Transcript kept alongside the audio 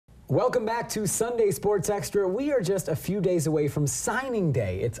Welcome back to Sunday Sports Extra. We are just a few days away from signing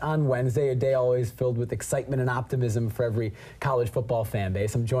day. It's on Wednesday, a day always filled with excitement and optimism for every college football fan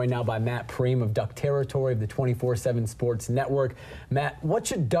base. I'm joined now by Matt Prehm of Duck Territory of the 24/7 Sports Network. Matt, what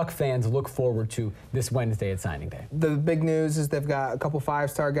should Duck fans look forward to this Wednesday at signing day? The big news is they've got a couple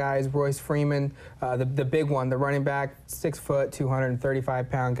five-star guys, Royce Freeman, the big one, the running back, 6 foot,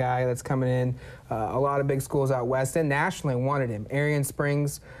 235-pound guy that's coming in. A lot of big schools out west and nationally wanted him. Arian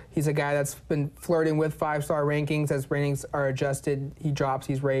Springs, he's a guy that's been flirting with 5-star rankings. As ratings are adjusted, he drops,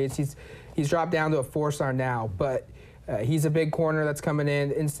 he's raised. He's dropped down to a 4-star now, but he's a big corner that's coming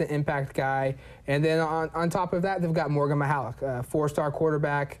in, instant impact guy. And then on top of that, they've got Morgan Mihalik, 4-star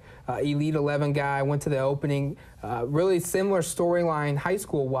quarterback, Elite 11 guy, went to the opening. Really similar storyline high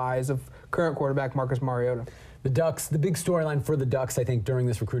school-wise of current quarterback Marcus Mariota. The Ducks, the big storyline for the Ducks, I think, during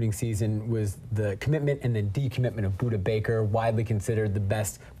this recruiting season was the commitment and the decommitment of Budda Baker, widely considered the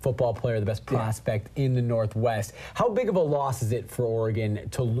best football player, the best prospect in the Northwest. How big of a loss is it for Oregon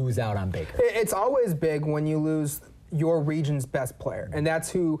to lose out on Baker? It's always big when you lose your region's best player, and that's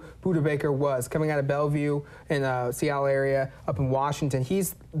who Budda Baker was, coming out of Bellevue in the Seattle area, up in Washington.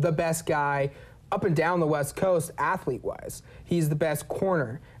 He's the best guy up and down the West Coast, athlete-wise. He's the best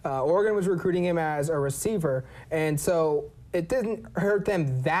corner. Oregon was recruiting him as a receiver, and so it didn't hurt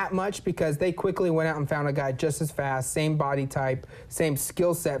them that much because they quickly went out and found a guy just as fast, same body type, same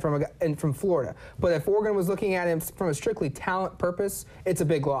skill set from Florida. But if Oregon was looking at him from a strictly talent purpose, it's a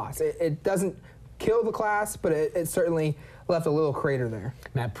big loss. It doesn't kill the class, but it certainly left a little crater there.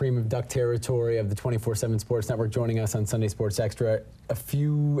 Matt Prehm of Duck Territory of the 24/7 Sports Network joining us on Sunday Sports Extra. A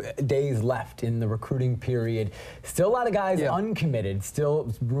few days left in the recruiting period. Still a lot of guys uncommitted, still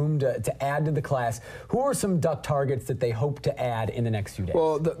room to add to the class. Who are some Duck targets that they hope to add in the next few days?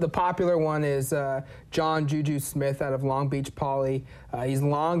 Well, the popular one is John Juju Smith out of Long Beach Poly. He's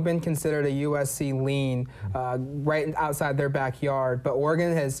long been considered a USC lean right outside their backyard, but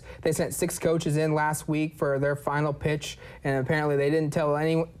Oregon they sent 6 coaches in last week for their final pitch, and apparently they didn't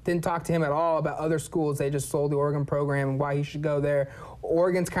talk to him at all about other schools. They just sold the Oregon program and why he should go there.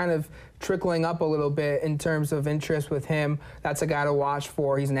 Oregon's kind of trickling up a little bit in terms of interest with him. That's a guy to watch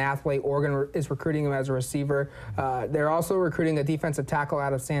for. He's an athlete. Oregon is recruiting him as a receiver. They're also recruiting a defensive tackle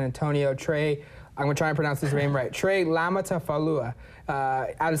out of San Antonio, I'm going to try and pronounce his name right. Trey Lamatafalua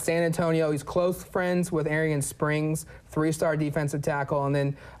out of San Antonio. He's close friends with Arian Springs, 3-star defensive tackle. And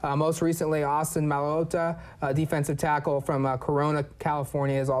then most recently, Austin Malota, defensive tackle from Corona,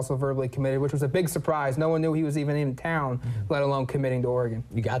 California, is also verbally committed, which was a big surprise. No one knew he was even in town, let alone committing to Oregon.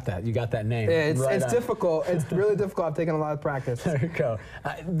 You got that. You got that name. It's difficult. It's really difficult. I've taken a lot of practice. There you go.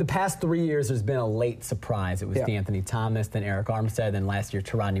 The past 3 years, there's been a late surprise. It was D'Anthony Thomas, then Eric Armstead, then last year,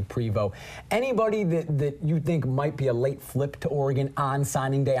 Taronny Prevost. Anybody that you think might be a late flip to Oregon on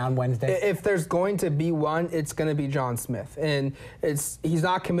signing day on Wednesday? If there's going to be one, it's going to be John Smith. And he's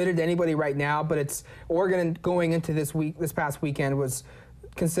not committed to anybody right now, but it's Oregon going into this past weekend was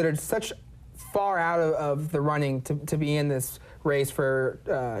considered such far out of the running to be in this race for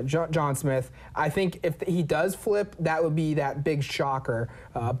John Smith. I think if he does flip, that would be that big shocker.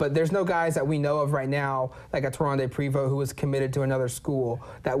 But there's no guys that we know of right now, like a Taronny Prevost who was committed to another school,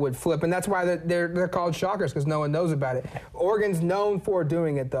 that would flip. And that's why they're called shockers, because no one knows about it. Oregon's known for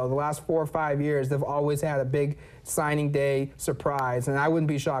doing it, though. The last 4 or 5 years, they've always had a big signing day surprise, and I wouldn't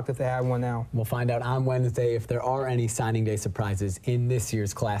be shocked if they had one now. We'll find out on Wednesday if there are any signing day surprises in this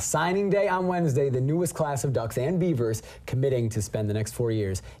year's class. Signing day on Wednesday, the newest class of Ducks and Beavers committing to spend the next 4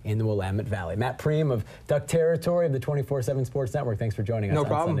 years in the Willamette Valley. Matt Prehm of Duck Territory of the 24/7 Sports Network, thanks for joining us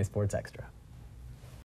on Sunday Sports Extra.